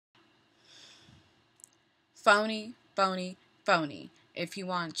Phony, phony, phony. If he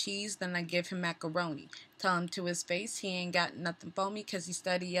want cheese, then I give him macaroni. Tell him to his face he ain't got nothing for me, 'cause he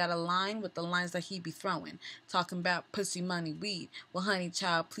study out of line with the lines that he be throwing. Talking about pussy, money, weed. Well, honey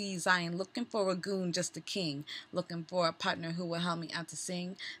child, please, I ain't looking for a goon, just a king. Looking for a partner who will help me out to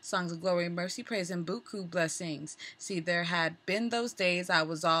sing songs of glory, mercy, praise, and beaucoup blessings. See, there had been those days I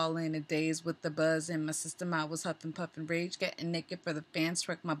was all in a daze with the buzz in my system. I was huffin', puffin', rage, getting naked for the fans,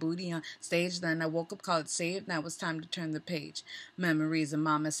 twerk my booty on stage. Then I woke up, called it saved. Now it's time to turn the page. Memories of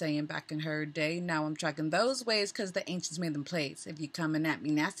mama saying back in her day. Now I'm tracking those ways, 'cause the ancients made them plays. If you coming at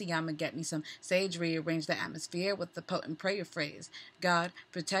me nasty, I'ma get me some sage, rearrange the atmosphere with the potent prayer phrase. God,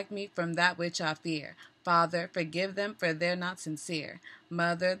 protect me from that which I fear. Father, forgive them, for they're not sincere.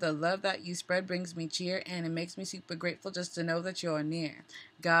 Mother, the love that you spread brings me cheer, and it makes me super grateful just to know that you're near.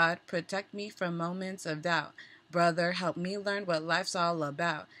 God, protect me from moments of doubt. Brother, help me learn what life's all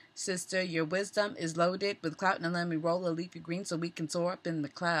about. Sister, your wisdom is loaded with clout. Now let me roll a leafy green so we can soar up in the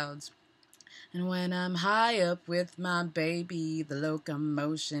clouds. And when I'm high up with my baby, the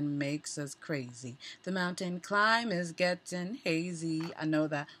locomotion makes us crazy. The mountain climb is getting hazy. I know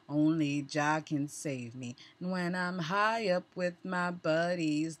that only Jah can save me. And when I'm high up with my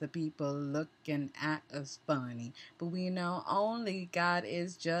buddies, the people looking at us funny. But we know only God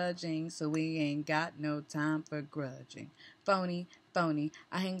is judging, so we ain't got no time for grudging. Phony, phony.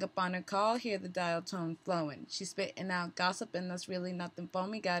 I hang up on her call, hear the dial tone flowing. She's spitting out gossip, and that's really nothing for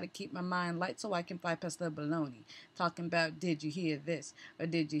me. Gotta keep my mind light so I can fly past the baloney. Talking about, did you hear this or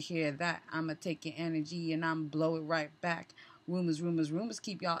did you hear that? I'ma take your energy and I'ma blow it right back. Rumors, rumors, rumors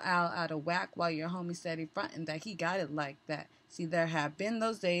keep y'all out of whack, while your homie steady frontin' that he got it like that. See, there have been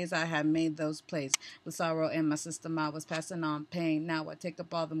those days I have made those plays. With sorrow in my system, I was passing on pain. Now I take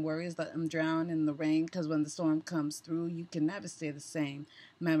up all them worries, let them drown in the rain. 'Cause when the storm comes through, you can never stay the same.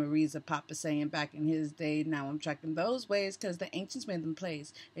 Memories of Papa saying back in his day. Now I'm tracking those ways, 'cause the ancients made them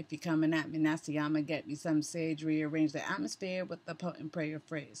plays. If you're coming at me nasty, I'ma get me some sage, rearrange the atmosphere with the potent prayer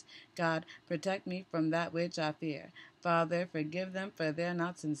phrase. God, protect me from that which I fear. Father, forgive them, for they're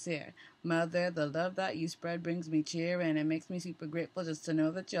not sincere. Mother, the love that you spread brings me cheer, and it makes me super grateful just to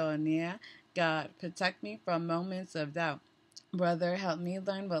know that you're near. God, protect me from moments of doubt. Brother, help me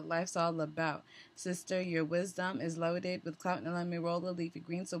learn what life's all about. Sister, your wisdom is loaded with clout. Now let me roll the leafy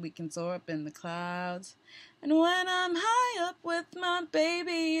green so we can soar up in the clouds. And when I'm high up with my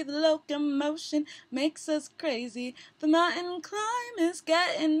baby, the locomotion makes us crazy. The mountain climb is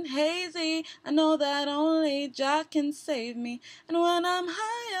getting hazy. I know that only Jah can save me. And when I'm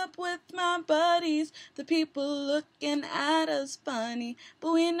high up with my buddies, the people looking at us funny.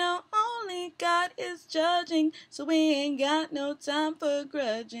 But we know only God is judging, so we ain't got no time for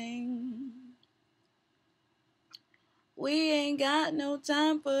grudging. We ain't got no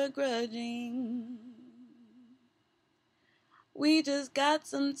time for grudging. We just got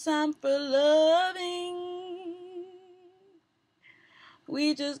some time for loving.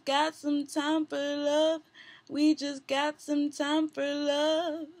 We just got some time for love. We just got some time for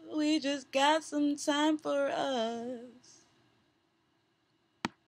love. We just got some time for us.